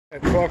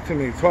Talk to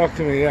me,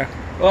 yeah.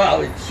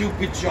 Well, it's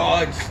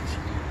supercharged.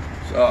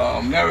 It's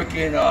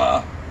American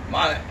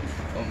modern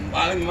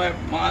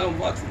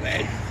what's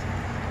lead.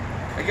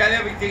 I got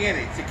everything in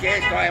it. It's a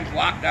cast iron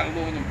block, not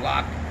aluminum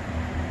block.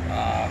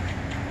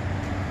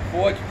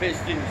 Forged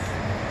pistons,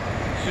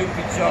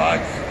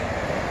 supercharged.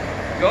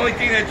 The only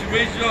thing that's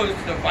original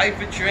is the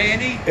Viper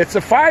tranny. It's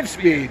a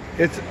 5-speed.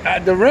 It's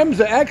the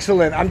rims are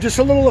excellent. I'm just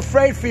a little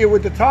afraid for you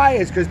with the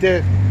tires because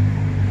they're.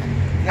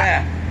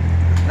 Yeah,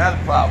 not a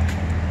problem.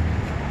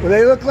 Well,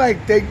 they look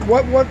like they.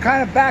 What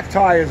kind of back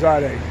tires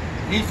are they?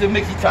 These are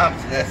Mickey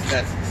Thompson.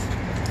 That's.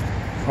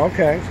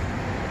 Okay.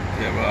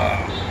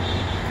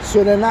 They're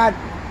So they're not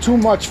too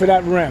much for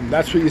that rim.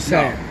 That's what you're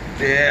saying.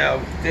 No,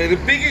 they're the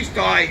biggest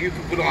tire you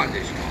can put on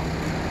this car.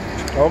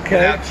 Okay.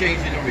 Without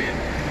changing the rim.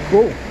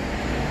 Cool.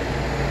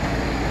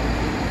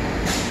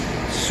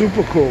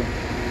 Super cool.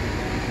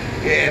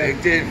 Yeah, they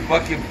did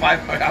fucking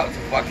 $500 a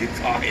fucking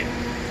tire.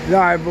 No,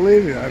 I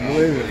believe you. I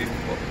believe it.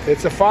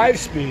 It's a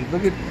 5-speed.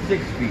 Look at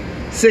 6-speed.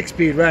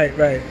 6-speed.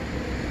 Right.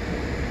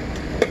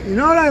 You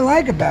know what I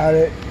like about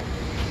it?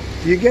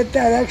 You get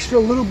that extra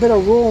little bit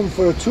of room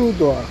for a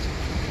 2-door.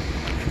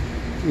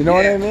 You know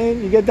what I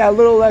mean? You get that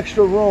little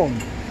extra room.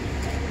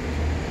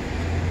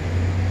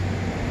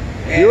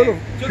 Yeah,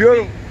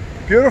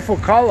 Beautiful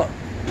color.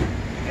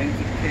 And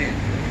the pin.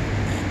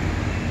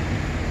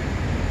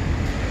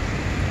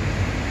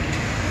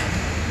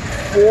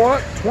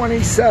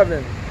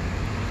 $427.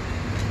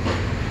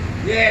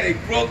 Yeah, they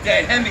broke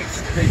that Hemi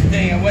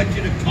thing. I went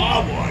to the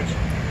car wash.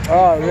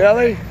 Oh,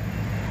 really?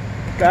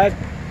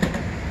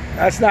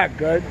 That's not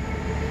good.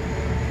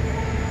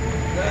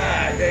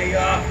 Nah, they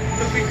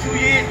took me 2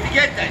 years to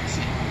get that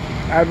shit.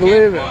 I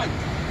believe it.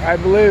 I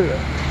believe it.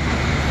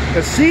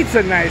 The seats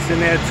are nice in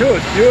there too.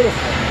 It's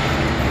beautiful.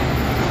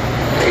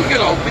 You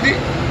can open it.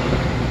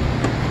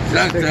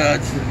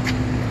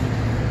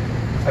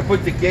 I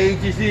put the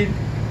gauges in.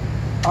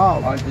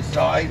 Oh, on the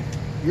side.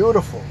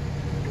 Beautiful.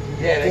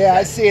 Yeah,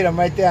 I see them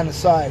right there on the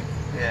side.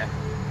 Yeah.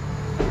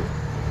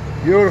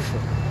 Beautiful.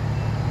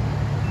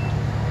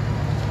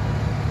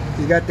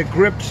 You got the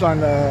grips on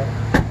the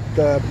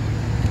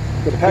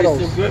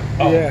pedals. Grip?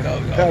 Oh, yeah, no.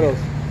 pedals.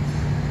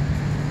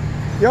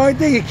 The only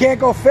thing, you can't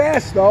go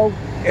fast though,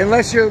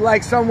 unless you're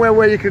like somewhere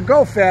where you could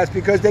go fast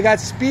because they got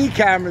speed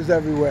cameras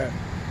everywhere.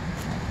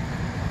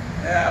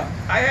 Yeah,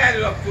 I had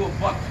it up to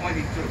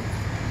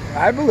 $122.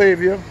 I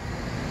believe you.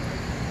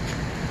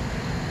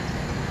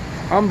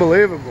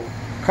 Unbelievable.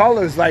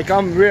 Colors like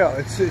unreal.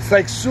 It's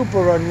like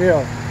super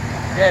unreal.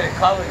 Yeah, the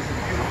color is a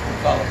beautiful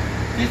color.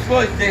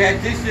 They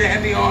had this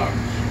Hemi orange.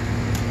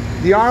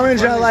 The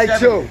orange I like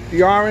too.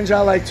 The orange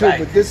I like too, right,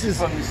 but this is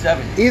from the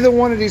 70s. Either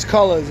one of these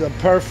colors are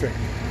perfect.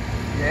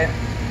 Yeah,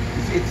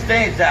 it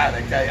stands out.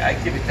 I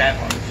give it that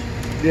much.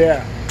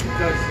 Yeah. It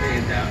does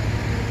stand out.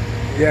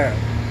 Yeah.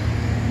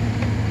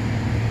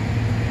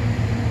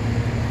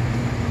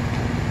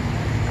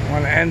 I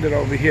want to end it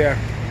over here.